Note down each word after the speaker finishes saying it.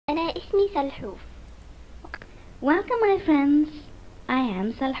اسمي سلحوف. Welcome my friends, I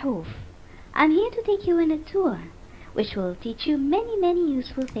am Salhoof. I'm here to take you on a tour which will teach you many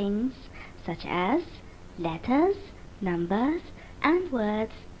useful things such as letters, numbers and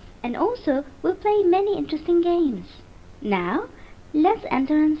words, and also we'll play many interesting games. Now let's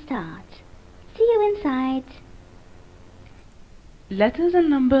enter and start. See you inside. Letters and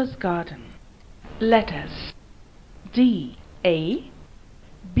Numbers Garden. Letters D A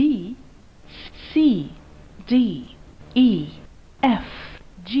B C D E F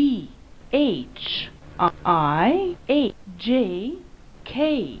G H I A J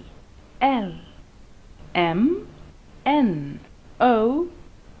K L M N O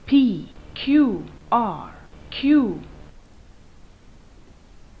P Q R Q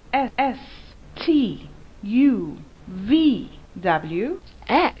S T U V W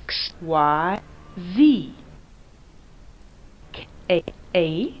X Y Z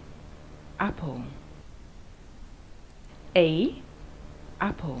A apple A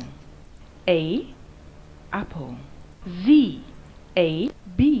apple A apple Z A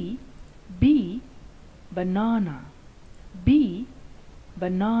B B banana B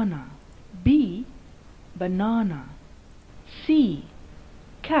banana B banana C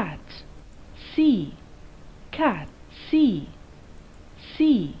cat C cat C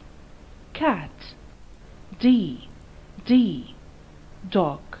C cat D D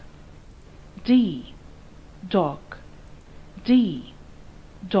dog D dog D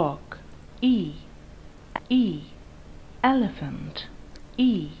dog E E elephant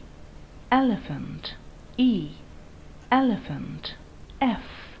E elephant E elephant F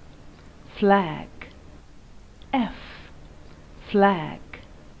flag F flag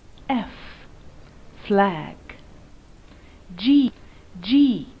F flag G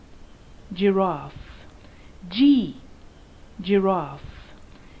G giraffe G giraffe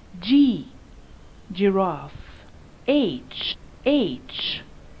G giraffe H H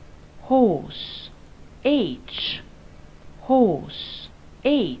horse H horse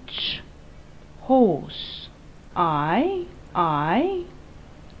H horse I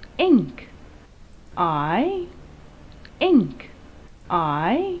ink I ink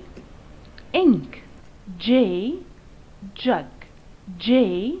I ink J jug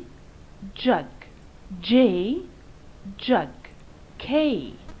J jug J jug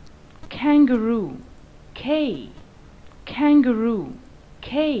K kangaroo K kangaroo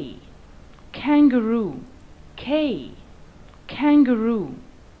K kangaroo K kangaroo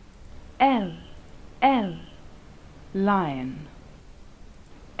L lion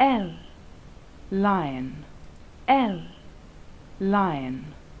L lion L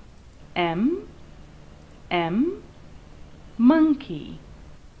lion M monkey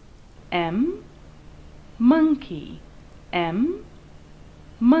M monkey M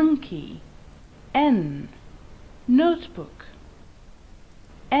monkey N notebook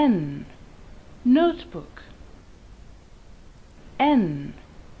N notebook N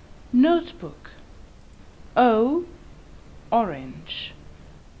notebook O orange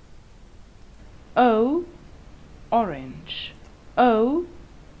O orange O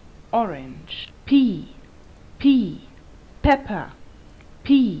orange P pepper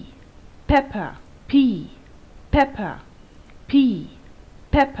P pepper P pepper P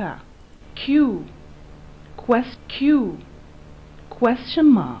pepper Q question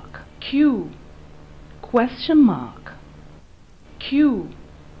mark Q question mark Q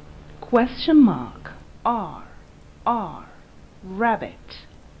question mark R rabbit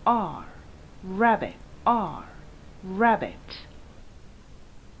R rabbit R rabbit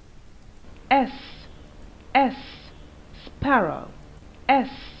S sparrow S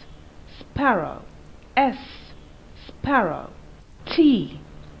sparrow S sparrow T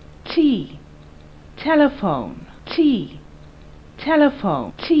telephone T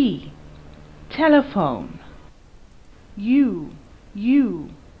telephone T telephone U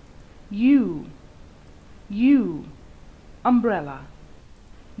umbrella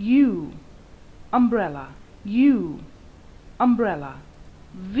U umbrella U umbrella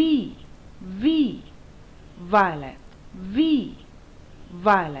V violet V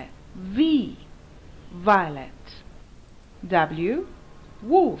violet V violet W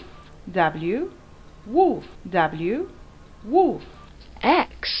wolf W wolf W wolf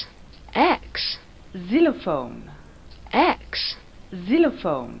X xylophone X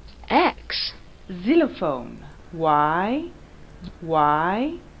xylophone X xylophone Y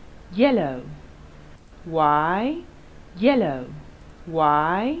yellow Y yellow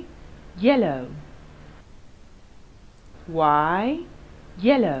Y yellow Y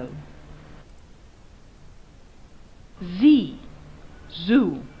yellow Z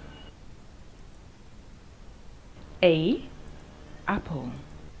zoo A. Apple.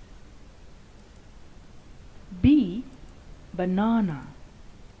 B. Banana.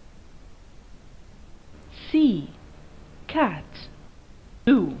 C. Cat.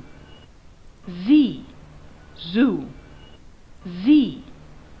 Zoo. Z. Zoo. Z.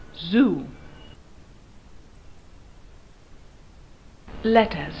 Zoo.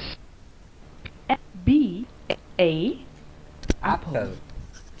 Letters. B. A. Apple.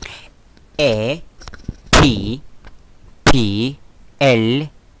 A P P L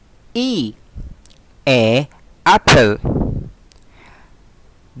E. A apple.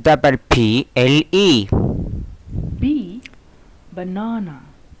 Double P L E. B. Banana.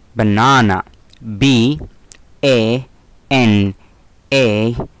 Banana. B A N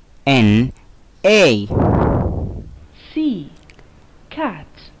A N A. C. Cat.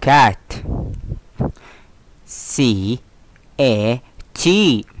 Cat. C A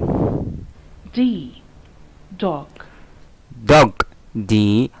T. D. Dog. Dog.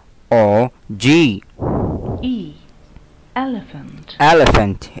 D O G. E. Elephant.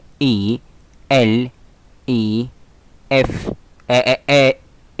 Elephant. E L E F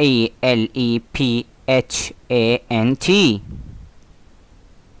E L E P H A N T.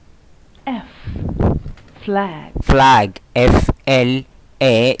 F. Flag. Flag. F L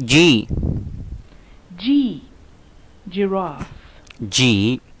A G. G. Giraffe.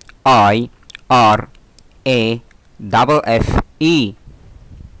 G I R A double F E.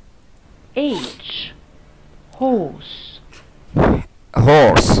 H. Horse.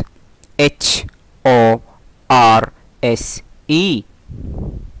 Horse. H O R S E.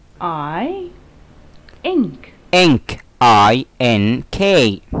 I. Ink. Ink. I N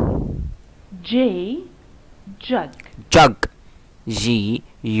K. J. Jug. Jug. G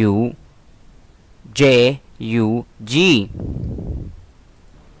U J U G.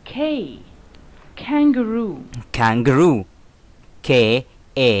 K. Kangaroo. Kangaroo. K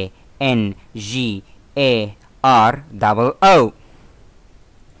A N G A R double O.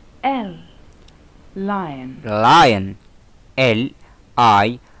 L. Lion. Lion. L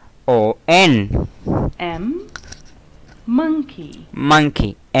I O N. M. Monkey.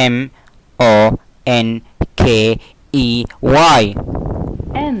 Monkey. M O N K E Y.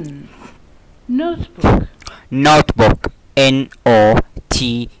 N. Notebook. Notebook. N O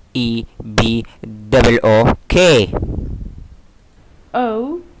T E B double O K.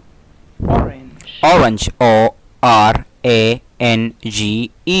 O. Orange. Orange. O R A N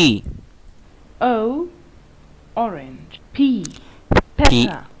G E. O. Orange. P. P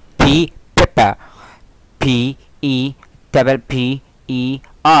Pepper. P pepper. P E double P E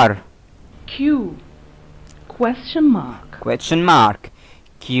R. Q. Question mark. Question mark.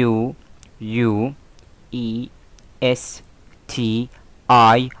 Q U E S T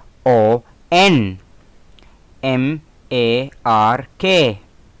I O N. M A R K.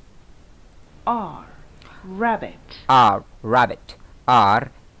 R. Rabbit. R rabbit.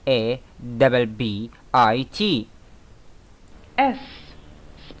 R A double B I T. S.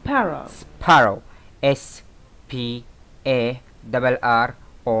 Sparrow. Sparrow. S P A double R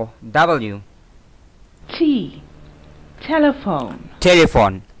O W. T. Telephone.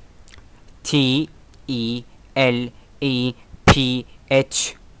 Telephone. T E L E P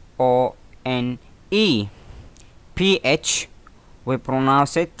H O N E. P H, we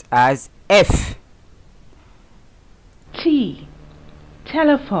pronounce it as F. T.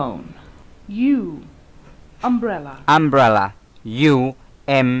 Telephone. U. Umbrella. Umbrella. U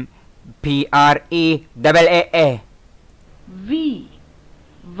M P R E double A A. V.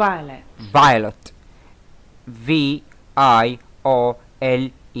 Violet. Violet. V I O L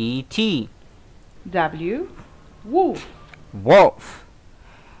E T. W. Wolf. Wolf.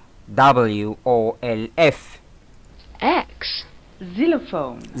 W O L F. X.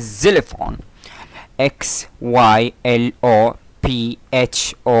 Xylophone. Xylophone. X Y L O P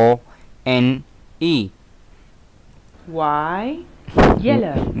H O N E. Y.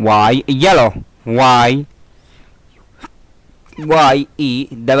 Yellow. Y yellow. Y Y E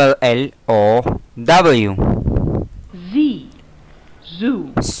double L O W. Z.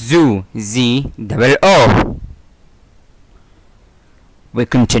 Zoo. Zoo. Z double O. We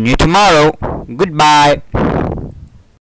continue tomorrow. Goodbye.